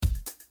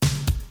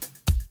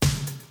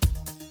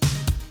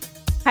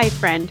Hi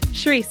friend,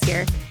 Charisse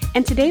here,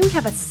 and today we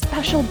have a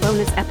special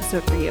bonus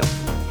episode for you.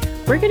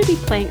 We're going to be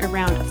playing a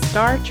round of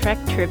Star Trek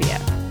trivia.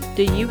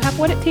 Do you have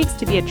what it takes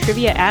to be a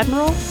trivia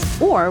admiral,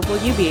 or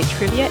will you be a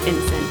trivia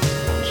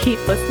ensign?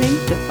 Keep listening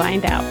to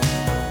find out.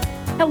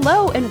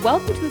 Hello and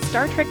welcome to the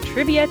Star Trek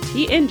Trivia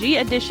TNG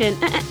edition.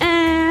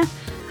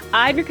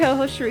 I'm your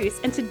co-host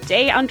Charisse, and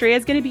today Andrea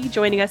is going to be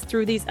joining us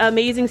through these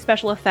amazing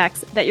special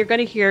effects that you're going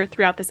to hear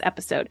throughout this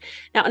episode.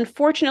 Now,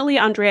 unfortunately,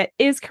 Andrea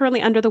is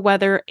currently under the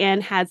weather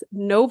and has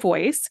no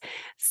voice,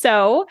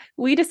 so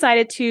we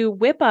decided to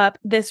whip up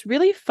this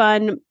really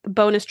fun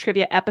bonus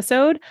trivia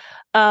episode,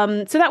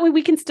 so that way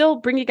we can still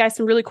bring you guys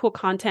some really cool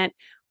content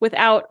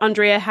without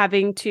Andrea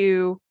having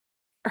to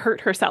hurt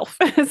herself.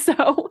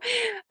 So,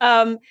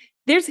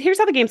 here's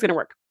how the game's going to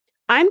work.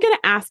 I'm going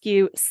to ask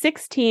you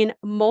 16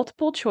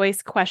 multiple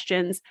choice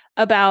questions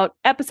about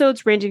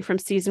episodes ranging from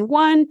season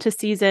 1 to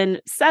season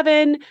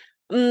 7.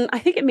 I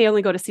think it may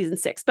only go to season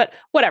 6, but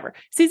whatever.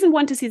 Season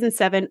 1 to season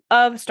 7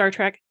 of Star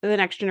Trek: The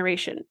Next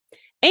Generation.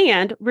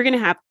 And we're going to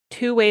have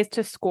 2 ways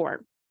to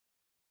score.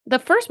 The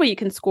first way you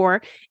can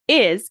score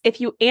is if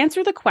you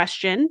answer the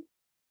question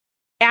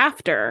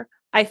after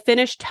I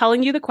finish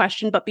telling you the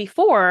question, but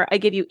before I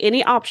give you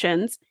any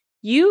options,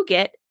 you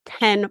get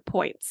 10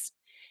 points.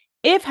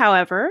 If,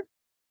 however,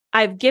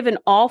 I've given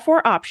all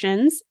 4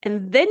 options,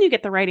 and then you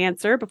get the right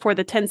answer before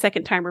the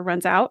 10-second timer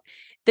runs out,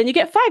 then you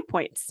get 5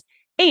 points.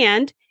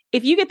 And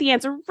if you get the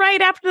answer right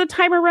after the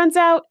timer runs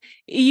out,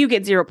 you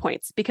get 0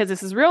 points because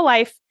this is real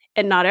life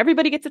and not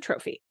everybody gets a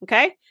trophy,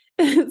 okay?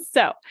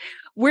 So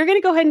we're going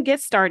to go ahead and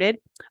get started.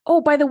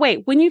 Oh, by the way,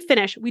 when you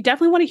finish, we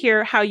definitely want to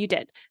hear how you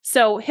did.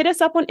 So hit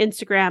us up on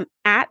Instagram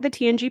at the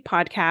TNG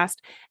podcast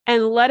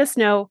and let us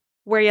know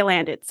where you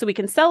landed so we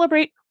can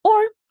celebrate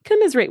or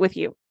commiserate with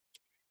you.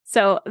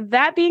 So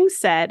that being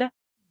said,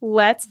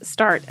 let's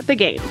start the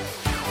game.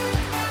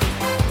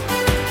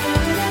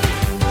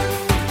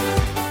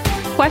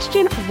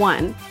 Question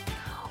 1.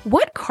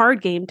 What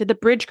card game did the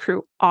bridge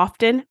crew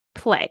often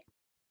play?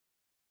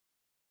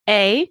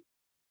 A.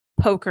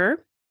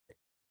 Poker.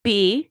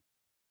 B.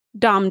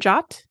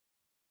 Domjot.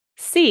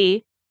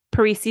 C.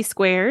 Parisi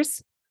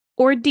squares.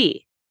 Or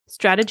D.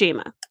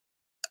 Stratagema.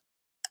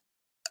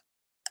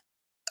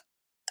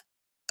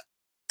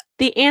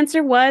 The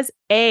answer was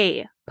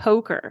A.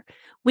 Poker.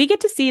 We get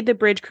to see the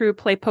bridge crew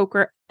play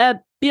poker a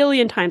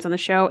billion times on the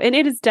show, and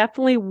it is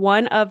definitely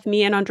one of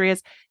me and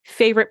Andrea's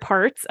favorite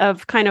parts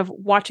of kind of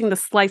watching the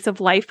slice of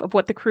life of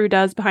what the crew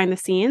does behind the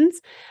scenes.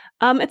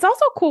 It's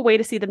also a cool way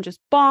to see them just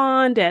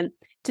bond and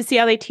to see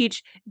how they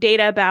teach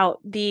Data about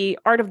the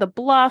art of the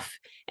bluff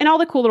and all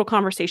the cool little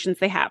conversations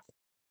they have.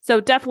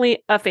 So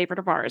definitely a favorite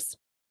of ours.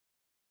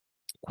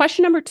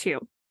 Question number 2.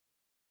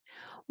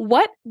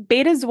 What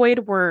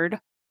Betazoid word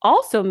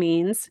also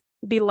means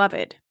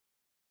beloved?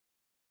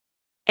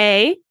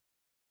 A.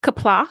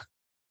 Kapla.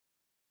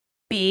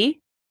 B.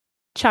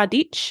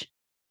 Chadich.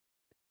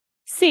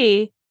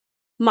 C.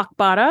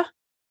 Makbara.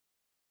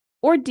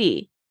 Or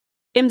D.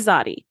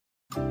 Imzadi.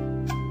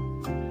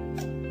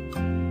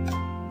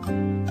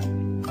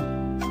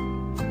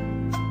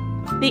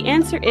 The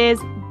answer is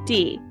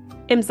D.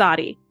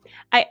 Imzadi.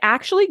 I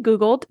actually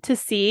Googled to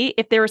see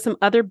if there were some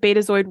other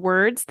Betazoid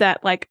words that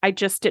I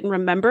just didn't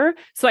remember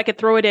so I could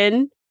throw it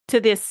in to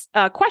this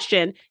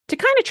question to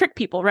kind of trick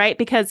people, right?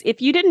 Because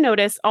if you didn't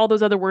notice, all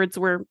those other words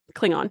were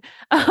Klingon.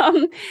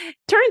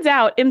 Turns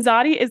out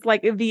Imzadi is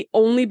the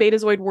only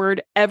Betazoid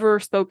word ever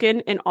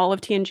spoken in all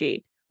of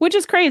TNG, which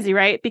is crazy,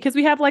 right? Because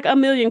we have a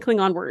million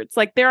Klingon words.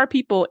 There are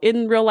people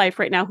in real life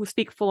right now who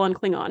speak full-on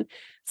Klingon.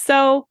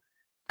 So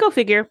go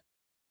figure.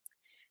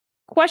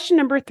 Question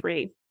number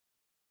 3.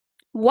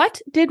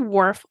 What did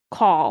Worf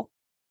call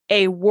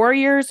a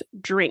warrior's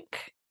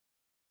drink?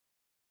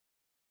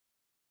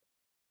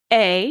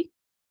 A.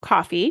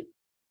 Coffee.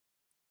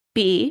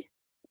 B.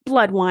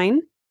 Blood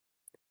wine.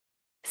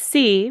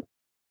 C.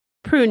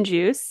 Prune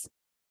juice.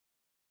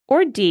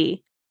 Or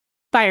D.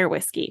 Fire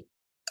whiskey.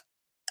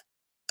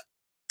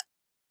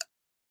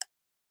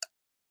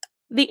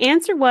 The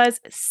answer was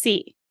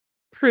C.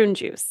 Prune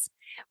juice.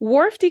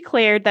 Worf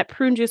declared that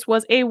prune juice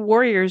was a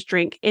warrior's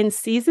drink in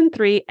Season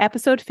 3,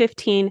 Episode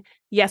 15,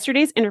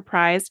 Yesterday's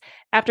Enterprise,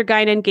 after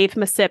Guinan gave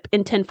him a sip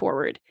in 10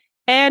 Forward.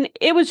 And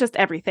it was just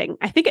everything.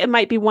 I think it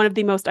might be one of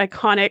the most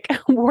iconic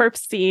Worf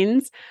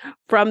scenes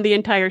from the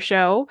entire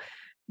show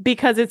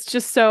because it's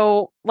just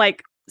so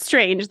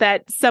strange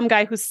that some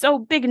guy who's so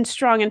big and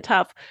strong and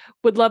tough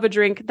would love a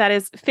drink that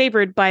is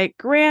favored by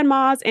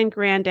grandmas and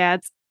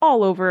granddads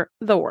all over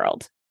the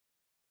world.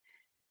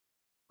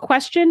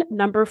 Question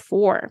number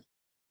 4.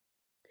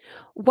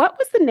 What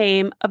was the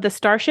name of the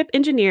starship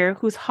engineer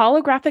whose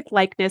holographic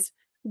likeness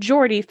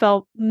Geordi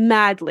fell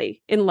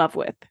madly in love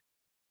with?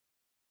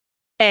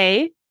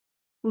 A.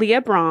 Leah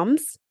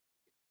Brahms.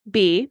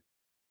 B.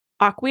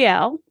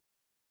 Aquiel.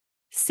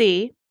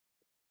 C.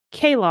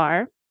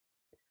 Kalar.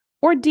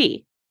 Or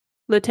D.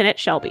 Lieutenant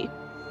Shelby.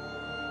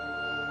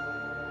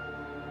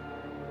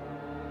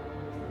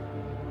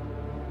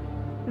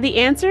 The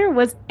answer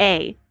was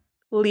A.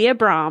 Leah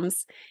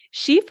Brahms.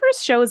 She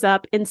first shows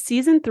up in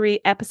season 3,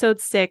 episode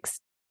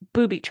 6,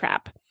 Booby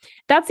Trap.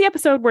 That's the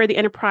episode where the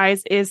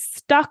Enterprise is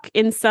stuck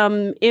in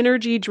some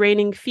energy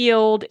draining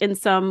field in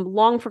some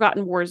long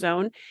forgotten war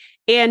zone.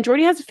 And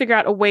Geordi has to figure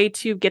out a way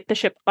to get the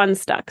ship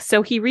unstuck.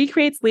 So he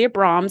recreates Leah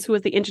Brahms, who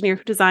was the engineer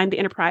who designed the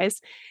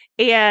Enterprise,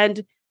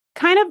 and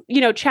kind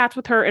of, chats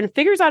with her and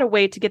figures out a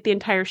way to get the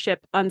entire ship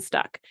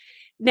unstuck.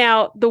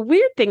 Now, the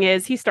weird thing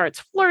is he starts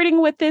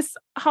flirting with this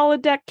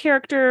holodeck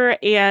character,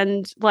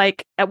 and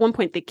like at one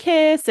point they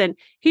kiss, and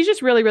he's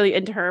just really, really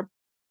into her.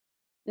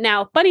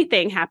 Now, funny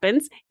thing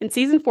happens in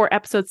season 4,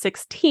 episode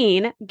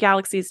 16,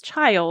 Galaxy's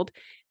Child.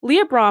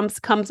 Leah Brahms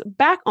comes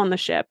back on the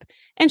ship,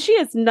 and she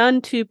is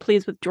none too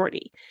pleased with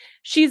Geordi.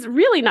 She's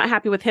really not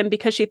happy with him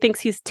because she thinks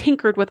he's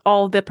tinkered with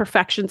all the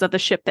perfections of the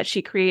ship that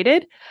she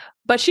created.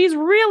 But she's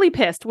really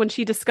pissed when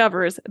she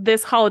discovers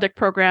this holodeck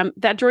program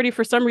that Geordi,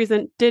 for some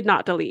reason, did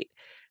not delete.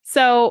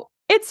 So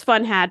it's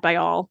fun had by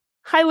all.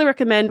 Highly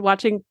recommend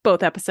watching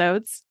both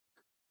episodes.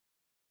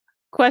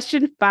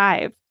 Question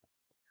 5.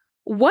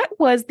 What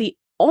was the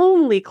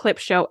only clip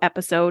show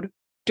episode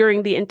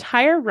during the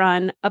entire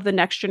run of The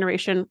Next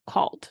Generation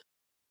called?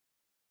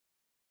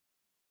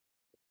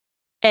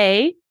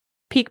 A,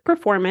 Peak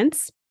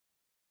Performance.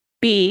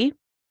 B,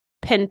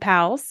 Pen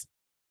Pals.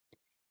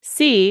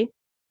 C,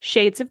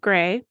 Shades of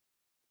Grey.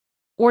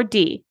 Or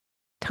D,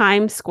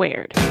 Time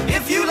Squared.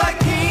 If you like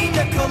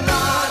pina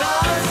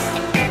coladas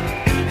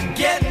and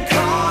getting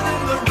caught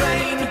in the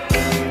rain,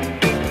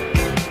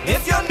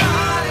 if you're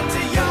not into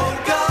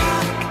yoga,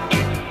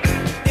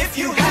 if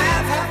you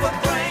have half a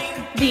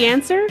brain. The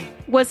answer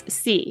was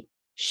C,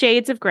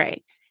 Shades of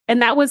Grey.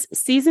 And that was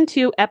season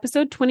 2,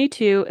 episode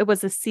 22. It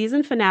was a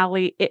season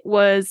finale. It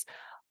was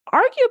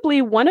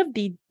arguably one of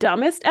the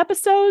dumbest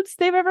episodes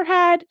they've ever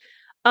had.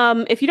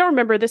 If you don't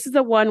remember, this is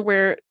the one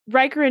where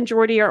Riker and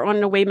Geordi are on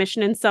an away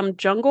mission in some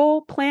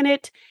jungle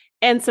planet,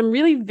 and some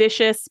really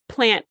vicious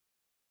plant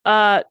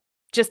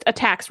just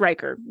attacks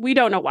Riker. We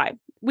don't know why.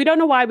 We don't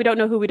know why. We don't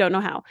know who. We don't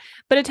know how.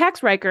 But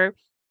attacks Riker.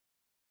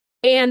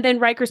 And then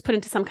Riker's put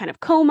into some kind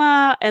of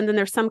coma. And then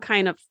there's some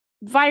kind of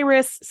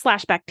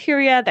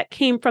virus/bacteria that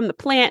came from the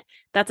plant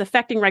that's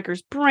affecting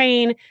Riker's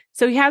brain.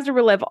 So he has to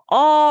relive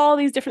all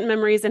these different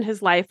memories in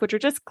his life, which are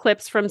just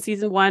clips from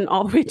season 1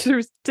 all the way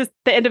to the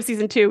end of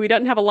season 2. We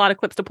don't have a lot of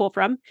clips to pull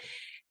from.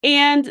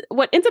 And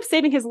what ends up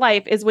saving his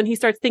life is when he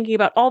starts thinking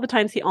about all the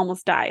times he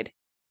almost died.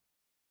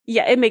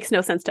 Yeah, it makes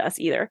no sense to us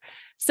either.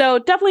 So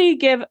definitely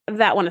give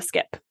that one a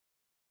skip.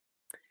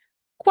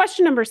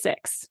 Question number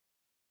 6.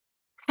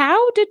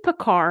 How did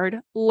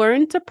Picard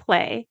learn to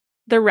play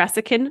the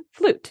Resican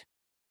flute?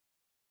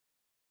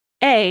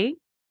 A,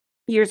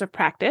 years of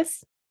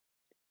practice.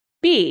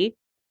 B,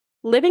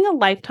 living a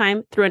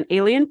lifetime through an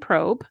alien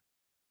probe.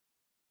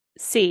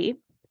 C,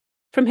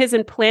 from his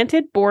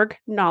implanted Borg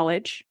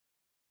knowledge.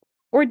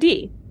 Or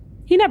D,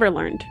 he never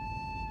learned.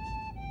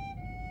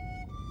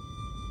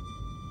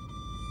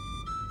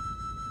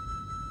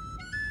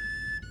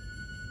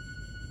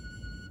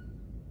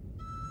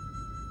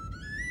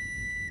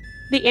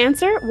 The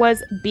answer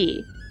was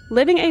B,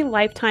 living a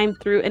lifetime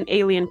through an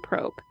alien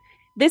probe.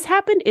 This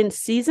happened in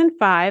season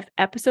 5,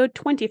 episode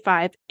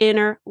 25,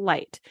 Inner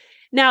Light.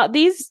 Now,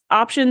 these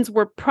options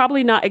were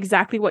probably not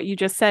exactly what you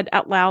just said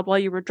out loud while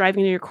you were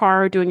driving in your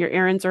car or doing your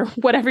errands or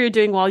whatever you're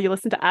doing while you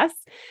listen to us.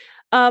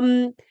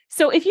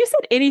 So if you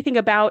said anything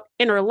about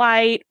Inner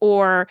Light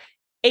or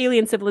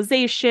alien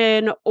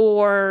civilization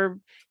or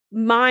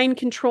mind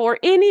control or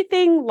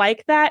anything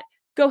like that,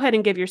 go ahead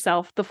and give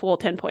yourself the full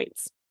 10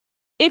 points.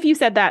 If you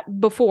said that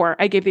before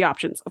I gave the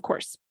options, of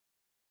course.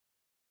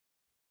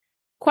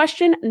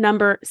 Question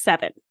number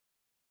 7.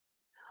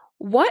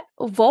 What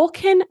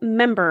Vulcan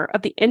member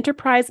of the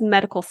Enterprise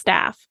medical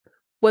staff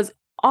was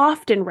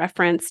often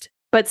referenced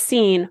but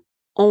seen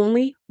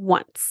only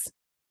once?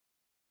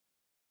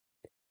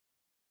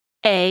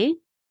 A,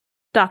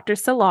 Dr.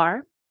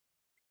 Salar.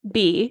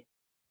 B,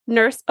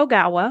 Nurse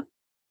Ogawa.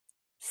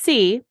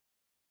 C,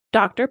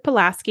 Dr.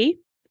 Pulaski.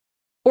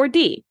 Or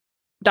D,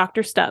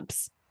 Dr.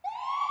 Stubbs.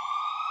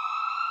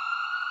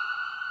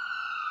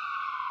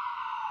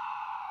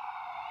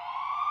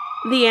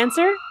 The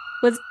answer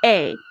was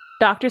A,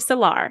 Dr.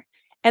 Salar,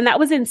 and that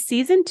was in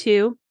season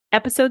 2,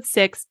 episode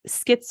 6,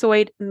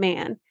 Schizoid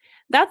Man.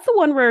 That's the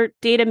one where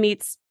Data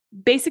meets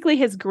basically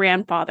his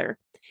grandfather,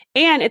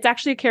 and it's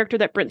actually a character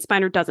that Brent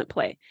Spiner doesn't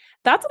play.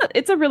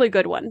 It's a really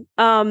good one.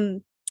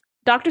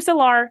 Dr.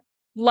 Salar,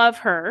 love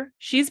her.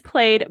 She's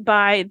played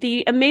by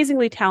the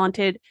amazingly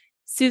talented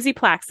Susie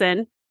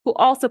Plaxon, who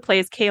also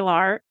plays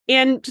Kalar,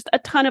 and just a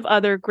ton of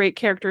other great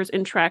characters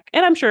in Trek,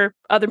 and I'm sure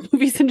other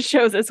movies and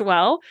shows as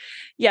well.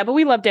 Yeah, but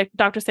we love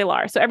Dr.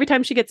 Salar. So every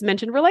time she gets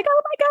mentioned, we're like,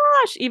 oh my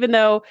gosh, even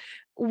though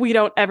we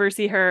don't ever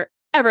see her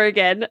ever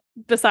again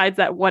besides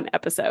that one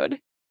episode.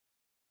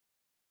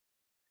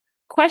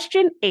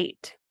 Question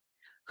 8.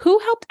 Who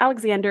helped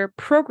Alexander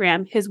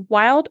program his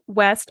Wild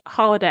West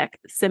holodeck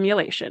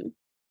simulation?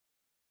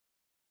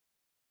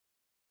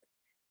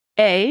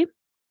 A,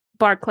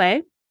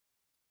 Barclay.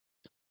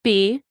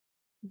 B,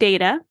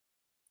 Data.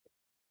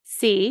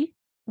 C,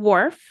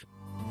 Worf,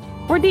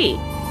 or D,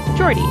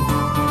 Geordi?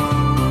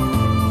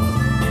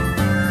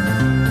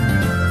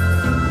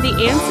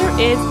 The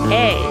answer is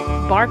A,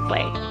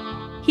 Barclay.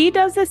 He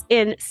does this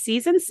in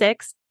season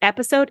 6,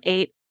 episode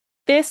 8,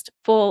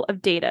 Fistful of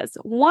Datas.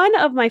 One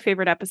of my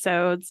favorite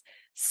episodes.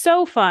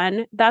 So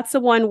fun. That's the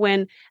one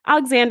when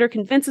Alexander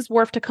convinces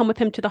Worf to come with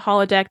him to the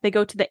holodeck. They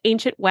go to the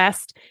ancient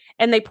West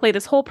and they play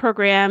this whole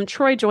program.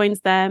 Troy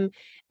joins them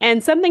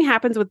and something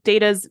happens with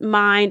Data's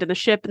mind and the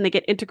ship and they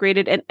get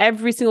integrated and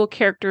every single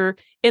character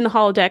in the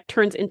holodeck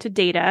turns into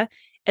Data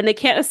and they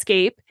can't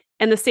escape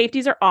and the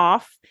safeties are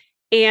off.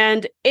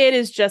 And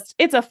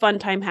it's a fun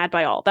time had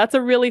by all. That's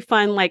a really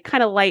fun, like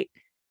kind of light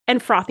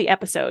and frothy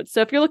episode. So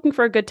if you're looking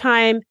for a good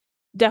time,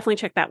 definitely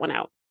check that one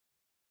out.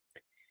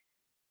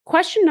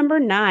 Question number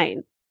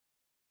 9.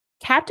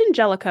 Captain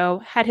Jellicoe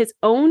had his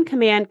own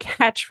command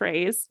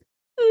catchphrase,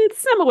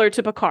 similar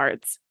to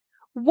Picard's.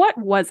 What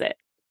was it?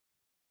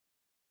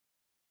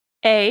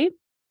 A,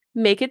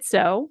 make it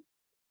so.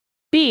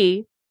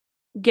 B,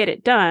 get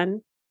it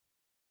done.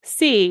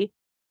 C,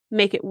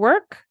 make it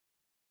work.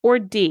 Or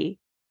D,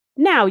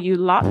 now you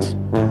lot.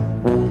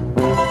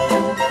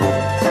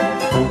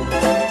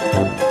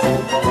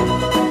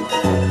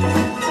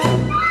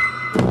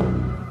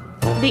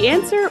 The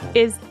answer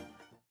is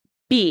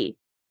B,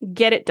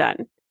 get it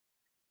done.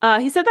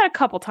 He said that a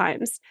couple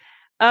times.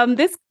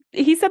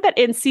 He said that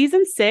in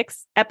season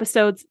 6,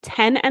 episodes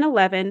 10 and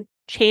 11,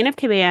 Chain of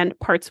Command,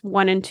 parts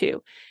 1 and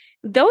 2.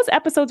 Those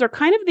episodes are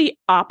kind of the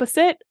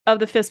opposite of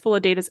the Fistful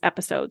of Data's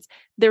episodes.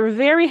 They're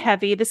very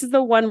heavy. This is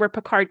the one where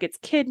Picard gets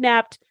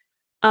kidnapped,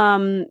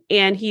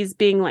 and he's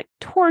being like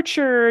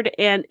tortured,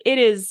 and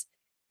it's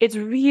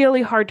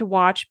really hard to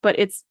watch, but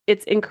it's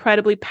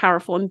incredibly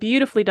powerful and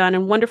beautifully done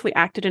and wonderfully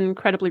acted and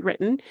incredibly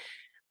written.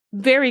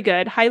 Very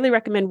good. Highly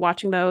recommend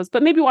watching those,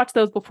 but maybe watch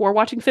those before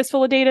watching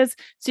Fistful of Datas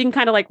so you can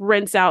kind of like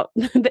rinse out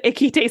the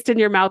icky taste in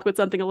your mouth with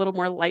something a little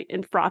more light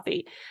and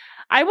frothy.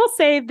 I will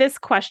say this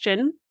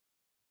question,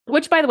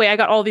 which by the way, I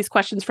got all these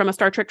questions from a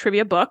Star Trek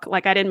trivia book.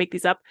 Like I didn't make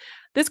these up.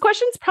 This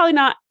question's probably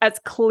not as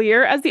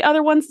clear as the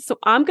other ones. So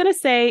I'm going to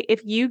say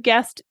if you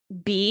guessed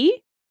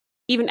B,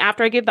 even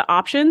after I gave the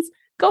options,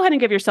 go ahead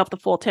and give yourself the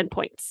full 10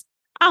 points.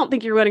 I don't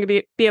think you're going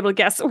to be able to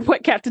guess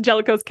what Captain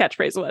Jellicoe's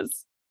catchphrase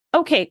was.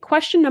 Okay,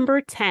 question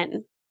number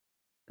 10.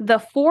 The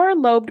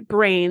 4-lobed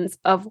brains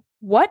of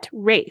what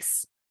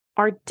race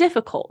are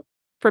difficult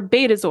for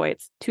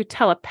betazoids to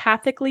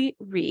telepathically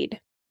read?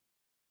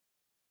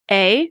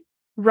 A,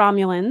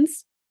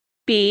 Romulans.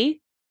 B,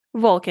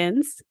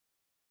 Vulcans.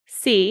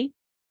 C,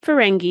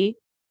 Ferengi.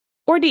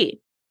 Or D,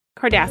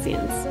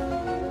 Cardassians.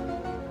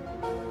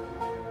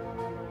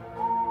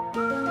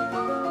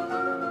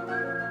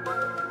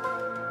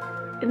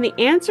 And the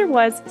answer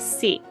was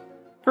C,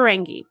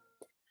 Ferengi.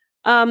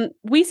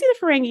 We see the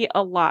Ferengi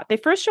a lot. They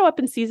first show up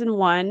in season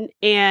 1,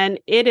 and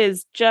it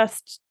is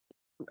just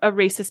a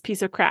racist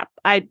piece of crap.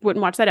 I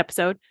wouldn't watch that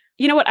episode.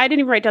 You know what? I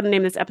didn't even write down the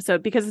name of this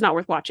episode because it's not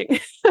worth watching.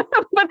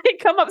 But they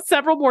come up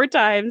several more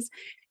times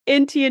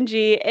in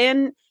TNG,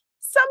 and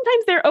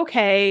sometimes they're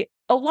okay.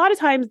 A lot of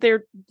times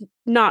they're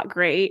not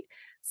great.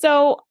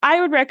 So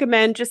I would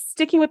recommend just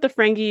sticking with the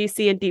Ferengi you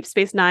see in Deep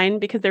Space Nine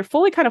because they're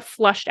fully kind of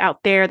flushed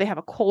out there. They have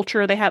a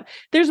culture.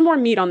 There's more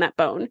meat on that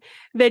bone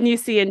than you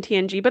see in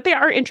TNG, but they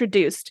are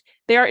introduced.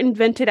 They are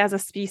invented as a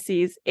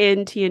species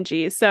in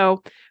TNG.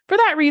 So for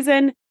that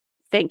reason,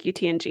 thank you,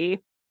 TNG.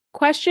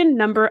 Question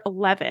number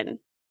 11.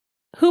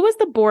 Who was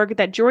the Borg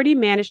that Geordi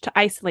managed to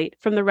isolate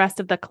from the rest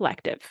of the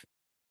collective?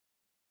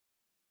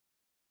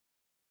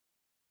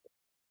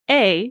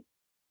 A,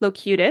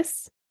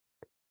 Locutus.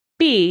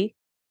 B,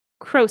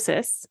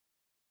 Croesus.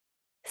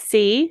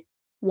 C,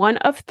 one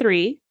of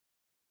 3.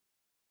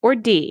 Or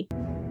D,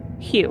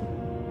 Hugh.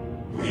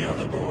 We are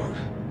the Borg.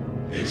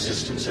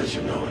 Existence as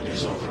you know it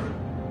is over.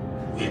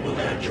 We will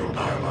end your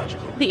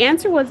biological... The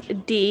answer was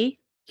D,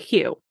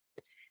 Hugh.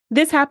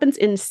 This happens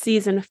in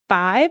season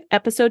 5,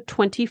 episode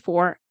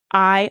 24,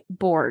 I,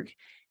 Borg.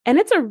 And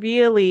it's a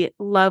really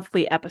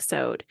lovely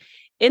episode.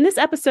 In this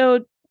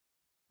episode,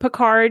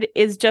 Picard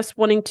is just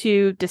wanting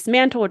to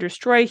dismantle or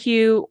destroy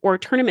Hugh or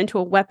turn him into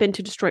a weapon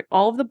to destroy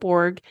all of the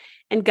Borg.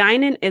 And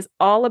Guinan is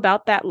all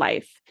about that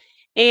life.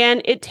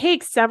 And it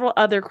takes several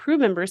other crew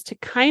members to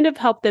kind of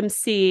help them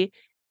see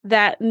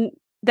that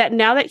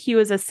now that Hugh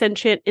is a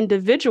sentient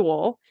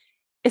individual,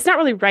 it's not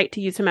really right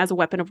to use him as a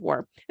weapon of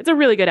war. It's a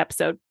really good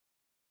episode.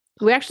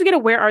 We actually get a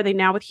Where Are They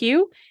Now with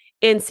Hugh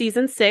in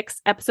season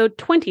 6, episode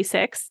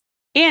 26,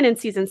 and in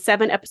season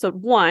 7, episode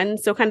 1.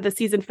 So kind of the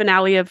season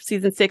finale of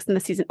season 6 and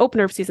the season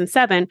opener of season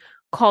 7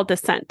 called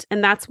Descent.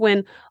 And that's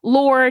when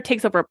Lore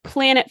takes over a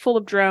planet full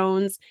of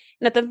drones.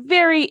 And at the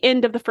very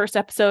end of the first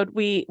episode,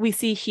 we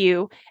see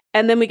Hugh,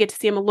 and then we get to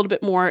see him a little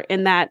bit more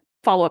in that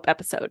follow-up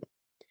episode.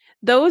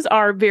 Those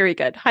are very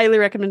good. Highly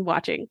recommend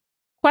watching.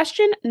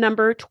 Question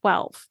number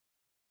 12.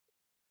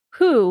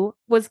 Who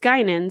was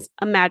Guinan's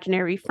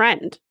imaginary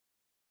friend?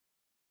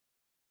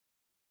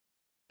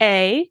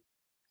 A,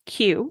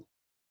 Q.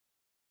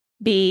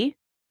 B,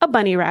 a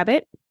bunny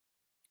rabbit.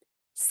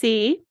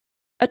 C,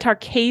 a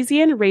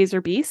Tarkasian razor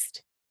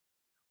beast.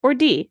 Or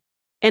D,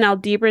 an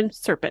Aldebaran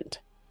serpent?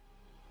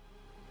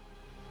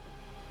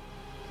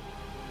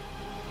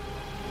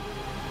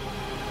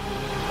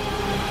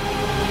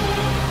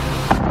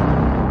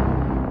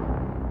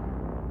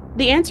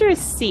 The answer is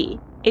C,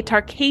 a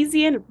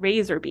Tarkasian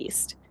razor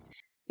beast.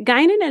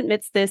 Guinan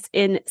admits this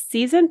in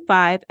season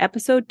 5,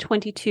 episode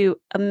 22,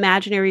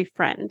 Imaginary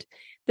Friend.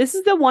 This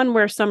is the one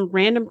where some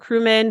random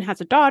crewman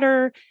has a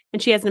daughter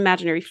and she has an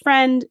imaginary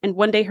friend. And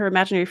one day her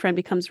imaginary friend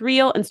becomes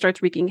real and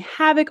starts wreaking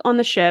havoc on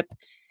the ship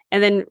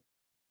and then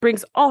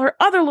brings all her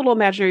other little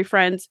imaginary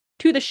friends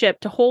to the ship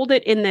to hold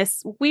it in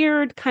this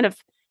weird kind of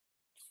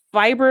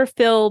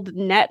fiber-filled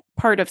net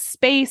part of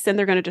space. And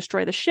they're going to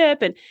destroy the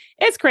ship. And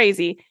it's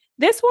crazy.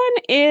 This one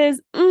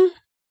is, I don't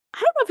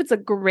know if it's a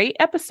great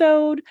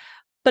episode,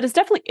 but it's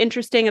definitely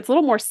interesting. It's a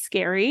little more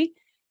scary.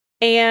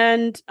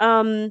 And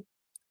I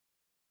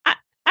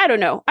don't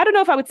know. I don't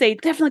know if I would say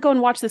definitely go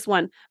and watch this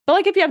one. But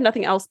like if you have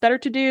nothing else better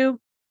to do,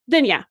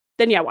 then yeah,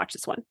 watch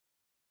this one.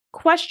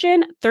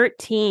 Question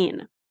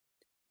 13.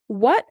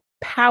 What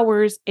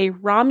powers a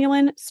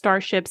Romulan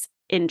starship's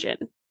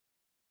engine?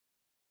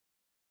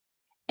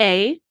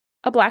 A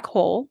black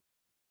hole.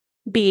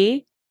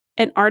 B,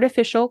 an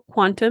artificial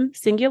quantum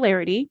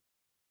singularity.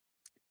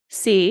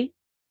 C,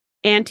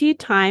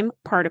 anti-time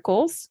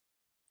particles.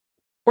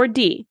 Or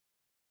D,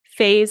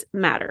 phase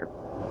matter.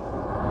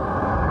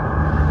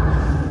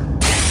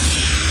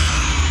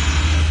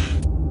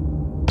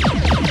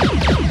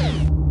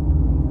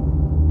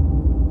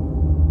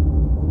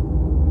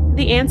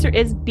 The answer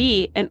is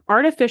B, an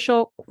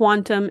artificial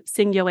quantum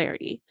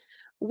singularity,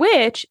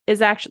 which is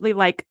actually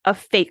like a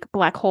fake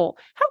black hole.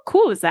 How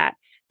cool is that?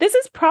 This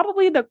is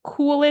probably the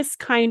coolest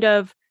kind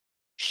of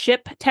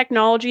ship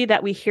technology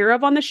that we hear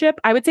of on the ship.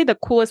 I would say the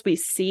coolest we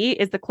see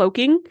is the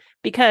cloaking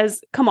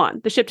because, come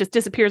on, the ship just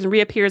disappears and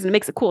reappears and it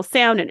makes a cool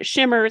sound and it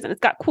shimmers and it's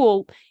got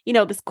cool,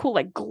 this cool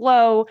like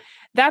glow.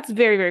 That's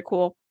very, very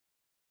cool.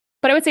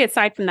 But I would say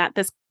aside from that,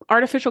 this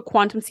artificial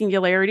quantum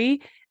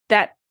singularity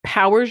that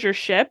powers your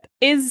ship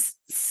is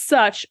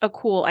such a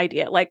cool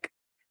idea. Like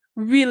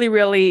really,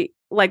 really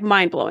like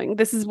mind-blowing.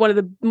 This is one of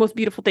the most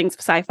beautiful things of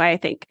sci-fi, I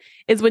think,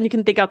 is when you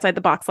can think outside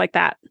the box like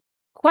that.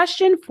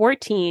 Question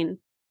 14.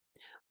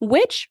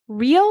 Which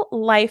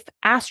real-life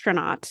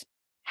astronaut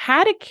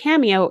had a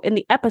cameo in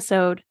the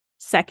episode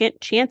Second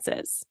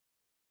Chances?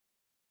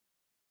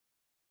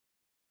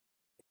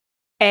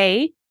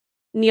 A,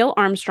 Neil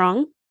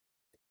Armstrong.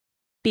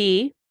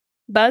 B,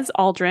 Buzz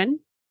Aldrin.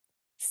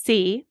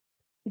 C,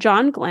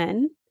 John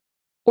Glenn.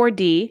 Or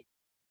D,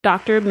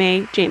 Dr.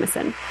 Mae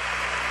Jemison.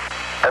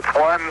 It's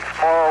one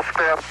small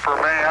step for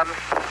man,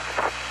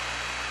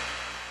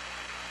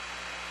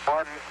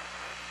 one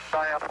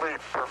giant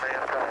leap for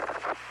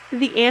mankind.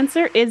 The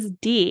answer is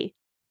D,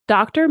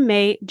 Dr.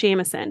 Mae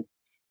Jemison.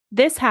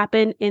 This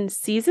happened in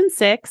season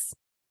 6,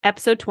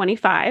 episode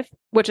 25,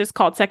 which is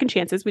called Second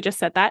Chances. We just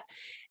said that.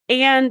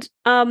 And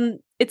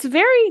it's a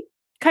very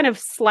kind of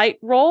slight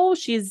role.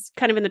 She's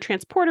kind of in the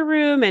transporter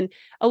room and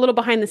a little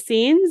behind the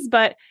scenes,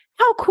 but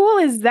how cool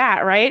is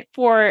that, right?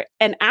 For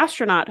an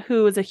astronaut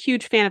who is a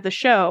huge fan of the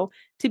show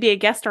to be a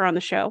guest star on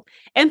the show.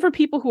 And for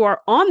people who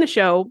are on the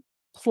show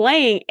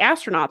playing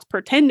astronauts,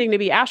 pretending to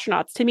be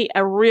astronauts to meet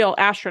a real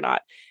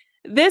astronaut.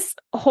 This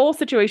whole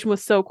situation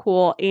was so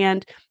cool.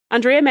 And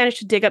Andrea managed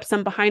to dig up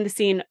some behind the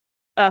scene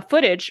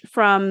footage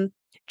from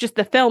just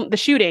the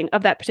shooting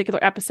of that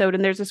particular episode.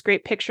 And there's this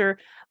great picture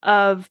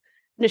of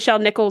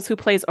Nichelle Nichols, who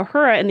plays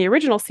Uhura in the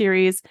original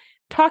series,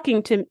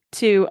 talking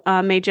to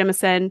Mae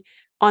Jemison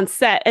on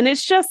set. And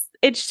it's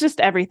just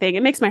everything.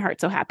 It makes my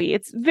heart so happy.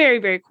 It's very,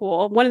 very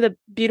cool. One of the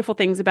beautiful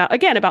things about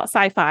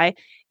sci-fi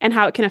and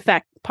how it can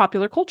affect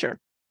popular culture.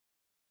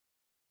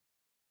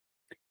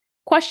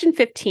 Question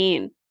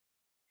 15.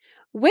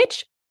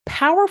 Which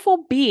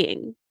powerful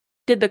being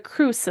did the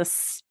crew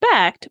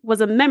suspect was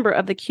a member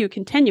of the Q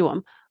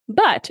continuum,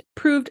 but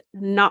proved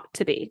not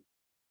to be?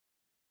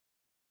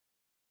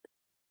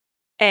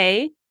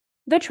 A,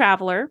 the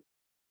Traveler.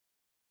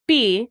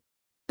 B,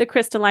 the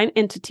crystalline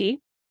entity.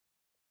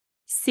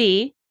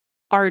 C,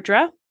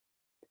 Ardra.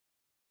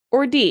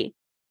 Or D,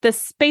 the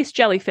space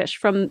jellyfish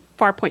from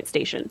Farpoint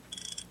Station.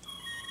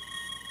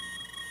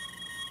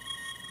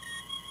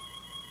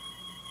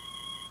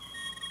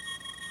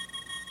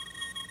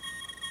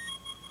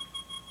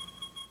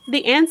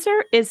 The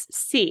answer is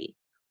C,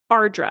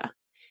 Ardra.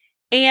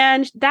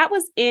 And that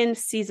was in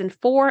season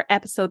 4,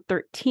 episode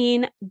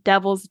 13,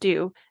 Devil's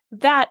Due.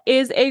 That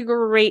is a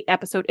great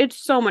episode.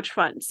 It's so much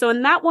fun. So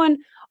in that one,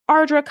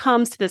 Ardra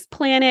comes to this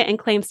planet and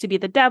claims to be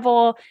the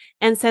devil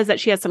and says that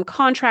she has some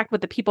contract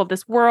with the people of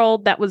this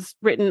world that was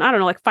written, I don't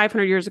know, like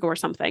 500 years ago or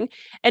something.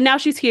 And now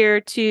she's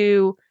here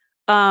to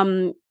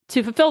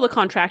fulfill the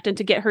contract and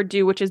to get her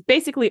due, which is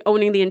basically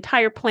owning the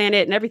entire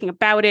planet and everything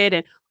about it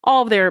and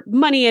all of their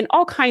money and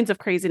all kinds of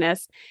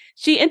craziness.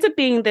 She ends up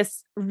being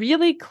this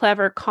really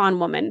clever con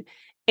woman.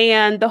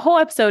 And the whole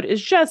episode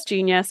is just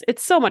genius.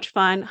 It's so much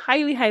fun.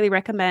 Highly, highly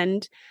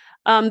recommend.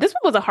 This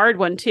one was a hard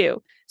one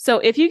too. So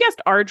if you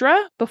guessed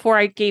Ardra before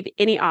I gave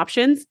any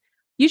options,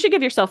 you should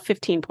give yourself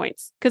 15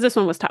 points because this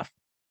one was tough.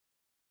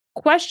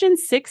 Question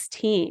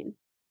 16.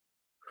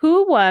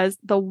 Who was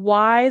the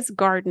wise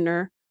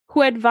gardener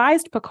who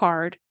advised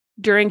Picard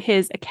during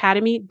his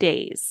academy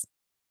days?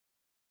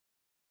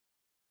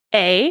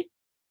 A.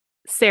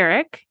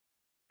 Sarek.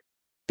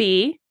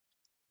 B.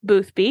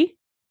 Boothby.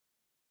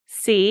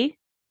 C.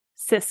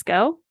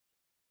 Cisco.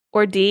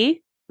 Or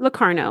D.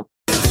 Locarno.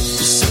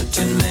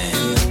 Certain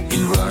man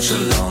in Russia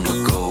long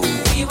ago.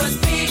 He was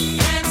big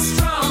and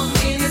strong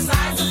in his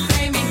eyes of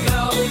flaming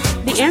glow.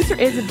 The answer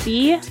is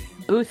B.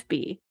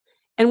 Boothby.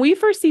 And we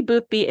first see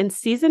Boothby in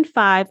season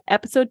 5,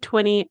 episode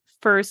 20,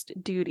 First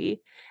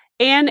Duty.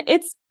 And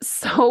it's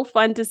so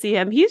fun to see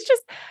him. He's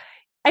just,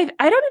 I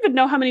don't even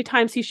know how many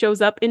times he shows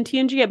up in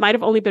TNG. It might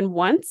have only been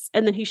once.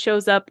 And then he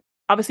shows up,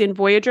 obviously, in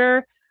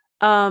Voyager.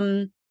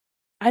 I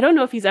don't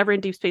know if he's ever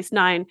in Deep Space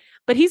Nine,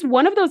 but he's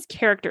one of those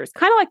characters,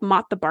 kind of like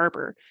Mott the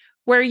Barber,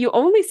 where you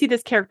only see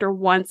this character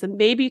once and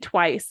maybe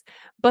twice,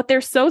 but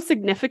they're so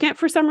significant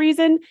for some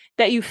reason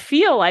that you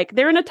feel like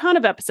they're in a ton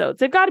of episodes.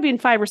 They've got to be in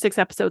 5 or 6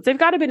 episodes. They've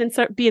got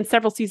to be in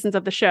several seasons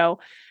of the show,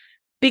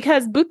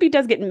 because Boothby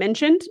does get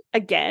mentioned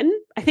again,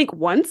 I think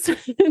once.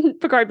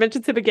 Picard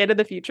mentions him again in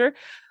the future.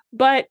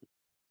 But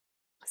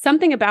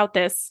something about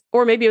this,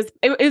 or maybe it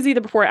was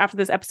either before or after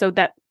this episode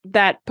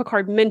that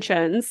Picard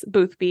mentions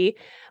Boothby,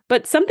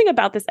 but something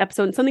about this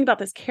episode and something about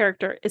this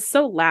character is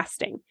so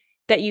lasting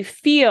that you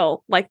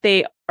feel like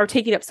they are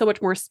taking up so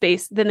much more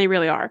space than they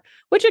really are,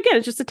 which again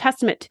is just a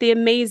testament to the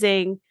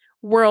amazing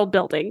world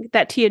building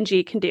that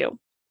TNG can do.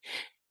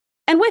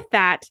 And with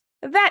that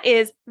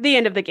is the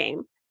end of the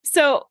game.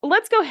 So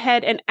let's go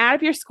ahead and add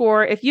up your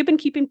score. If you've been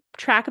keeping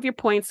track of your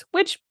points,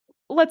 which,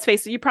 let's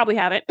face it, you probably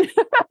haven't.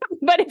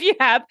 But if you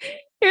have,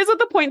 here's what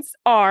the points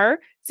are,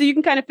 so you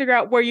can kind of figure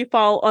out where you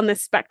fall on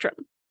this spectrum.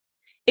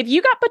 If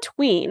you got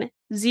between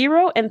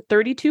 0 and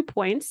 32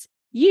 points,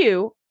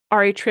 you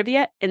are a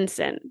trivia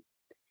ensign.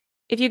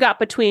 If you got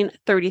between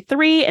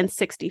 33 and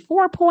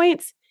 64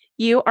 points,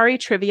 you are a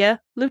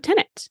trivia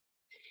lieutenant.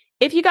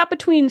 If you got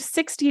between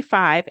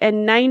 65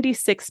 and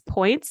 96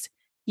 points,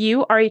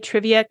 you are a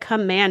trivia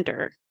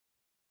commander.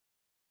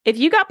 If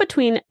you got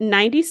between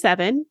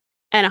 97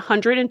 and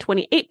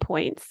 128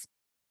 points,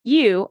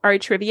 you are a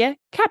trivia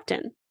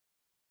captain.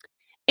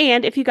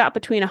 And if you got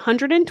between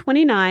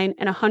 129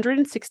 and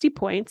 160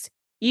 points,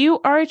 you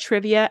are a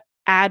trivia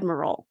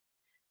admiral.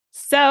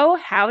 So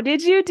how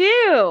did you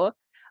do?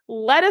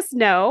 Let us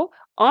know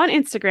on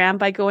Instagram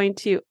by going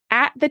to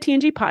 @the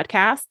TNG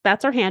podcast.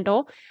 That's our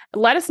handle.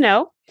 Let us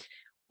know.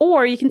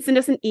 Or you can send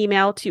us an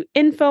email to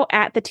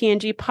info@the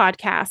TNG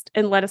podcast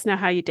and let us know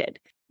how you did.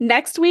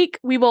 Next week,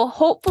 we will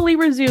hopefully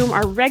resume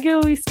our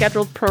regularly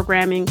scheduled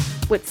programming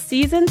with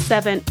Season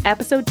 7,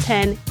 Episode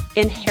 10,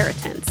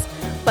 Inheritance.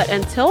 But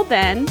until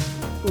then,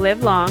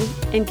 live long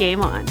and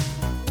game on.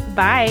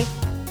 Bye.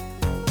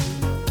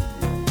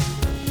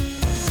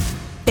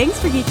 Thanks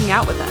for geeking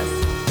out with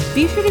us.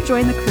 Be sure to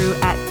join the crew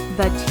at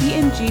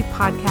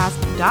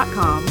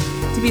thetngpodcast.com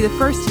to be the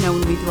first to know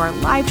when we do our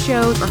live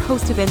shows or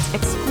host events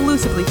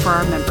exclusively for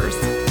our members.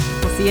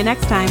 We'll see you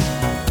next time.